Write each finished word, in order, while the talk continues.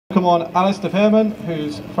Come on, Alistar Pearman,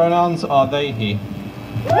 whose pronouns are they, he.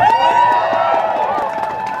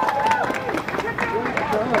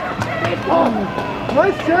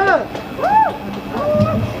 Nice shirt!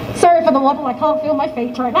 Sorry for the waddle, I can't feel my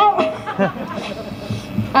feet right now.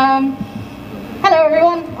 Hello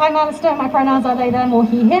everyone, I'm Alistar, my pronouns are they, them or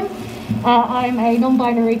he, him. I'm a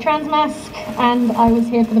non-binary trans mask and I was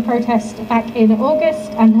here for the protest back in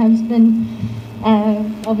August and have been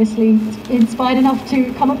obviously inspired enough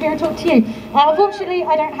to come up here and talk to you. Unfortunately,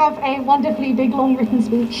 I don't have a wonderfully big long written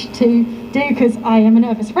speech to do because I am a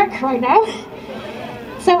nervous wreck right now.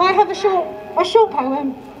 So I have a short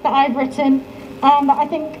poem that I've written that I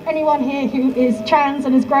think anyone here who is trans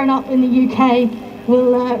and has grown up in the UK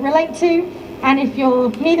will relate to. And if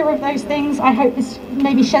you're neither of those things, I hope this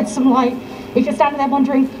maybe sheds some light. If you're standing there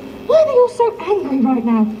wondering, why are they all so angry right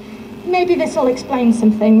now? Maybe this will explain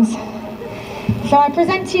some things. So I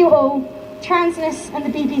present to you all Transness and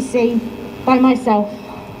the BBC by myself.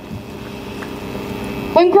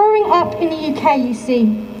 When growing up in the UK, you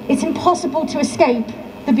see, it's impossible to escape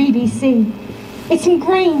the BBC. It's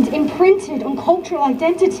ingrained, imprinted on cultural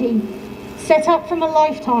identity, set up from a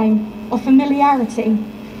lifetime of familiarity.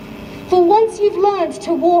 For once you've learned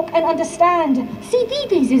to walk and understand,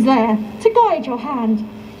 CBeebies is there to guide your hand,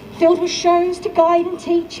 filled with shows to guide and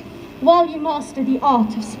teach while you master the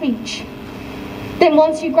art of speech. Then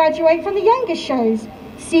once you graduate from the younger shows,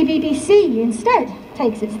 CBBC instead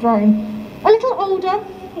takes its throne. A little older,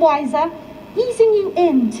 wiser, easing you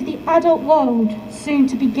into the adult world soon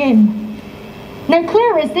to begin. No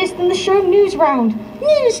clearer is this than the show News Round.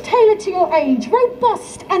 News tailored to your age,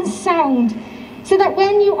 robust and sound, so that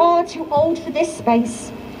when you are too old for this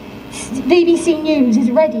space, BBC News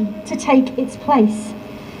is ready to take its place.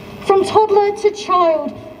 From toddler to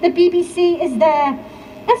child, the BBC is there,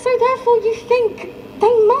 and so therefore you think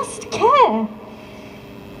they must care.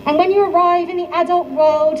 And when you arrive in the adult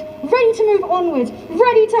world, ready to move onward,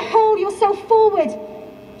 ready to hurl yourself forward,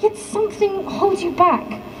 yet something holds you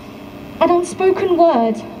back. An unspoken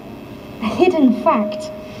word, a hidden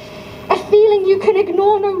fact, a feeling you can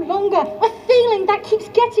ignore no longer, a feeling that keeps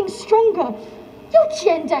getting stronger. Your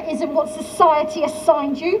gender isn't what society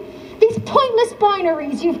assigned you, these pointless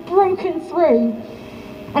binaries you've broken through.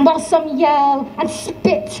 And while some yell and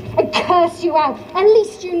spit and curse you out, at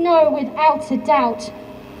least you know without a doubt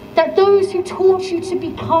that those who taught you to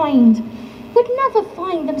be kind would never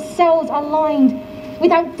find themselves aligned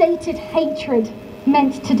with outdated hatred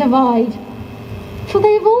meant to divide. For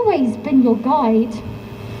they have always been your guide.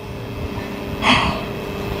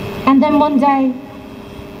 And then one day,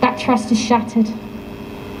 that trust is shattered.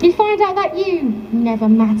 You find out that you never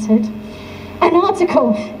mattered. An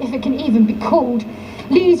article, if it can even be called,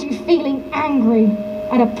 leaves you feeling angry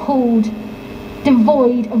and appalled,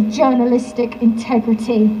 devoid of journalistic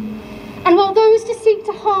integrity. And while those to seek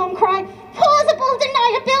to harm cry, plausible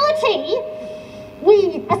deniability,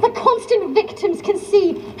 we, as the constant victims, can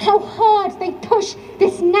see how hard they push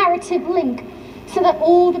this narrative link so that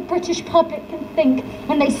all the British public can think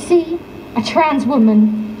when they see a trans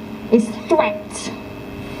woman is threat.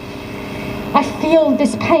 I feel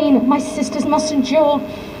this pain my sisters must endure,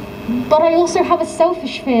 but I also have a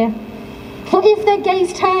selfish fear. For if their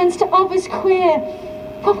gaze turns to others queer,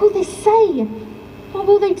 what will they say? What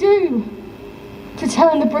will they do to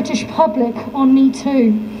turn the British public on me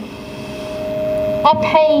too? Our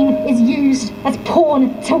pain is used as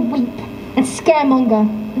pawn to weep and scaremonger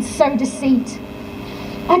and sow deceit.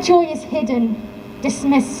 Our joy is hidden,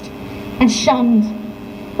 dismissed and shunned,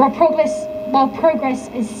 while progress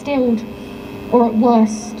is stilled or at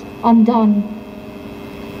worst undone.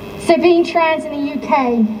 So being trans in the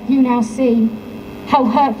UK, you now see how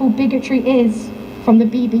hurtful bigotry is from the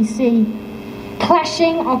BBC,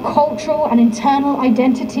 clashing our cultural and internal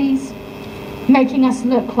identities, making us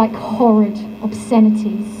look like horrid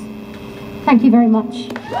obscenities. Thank you very much.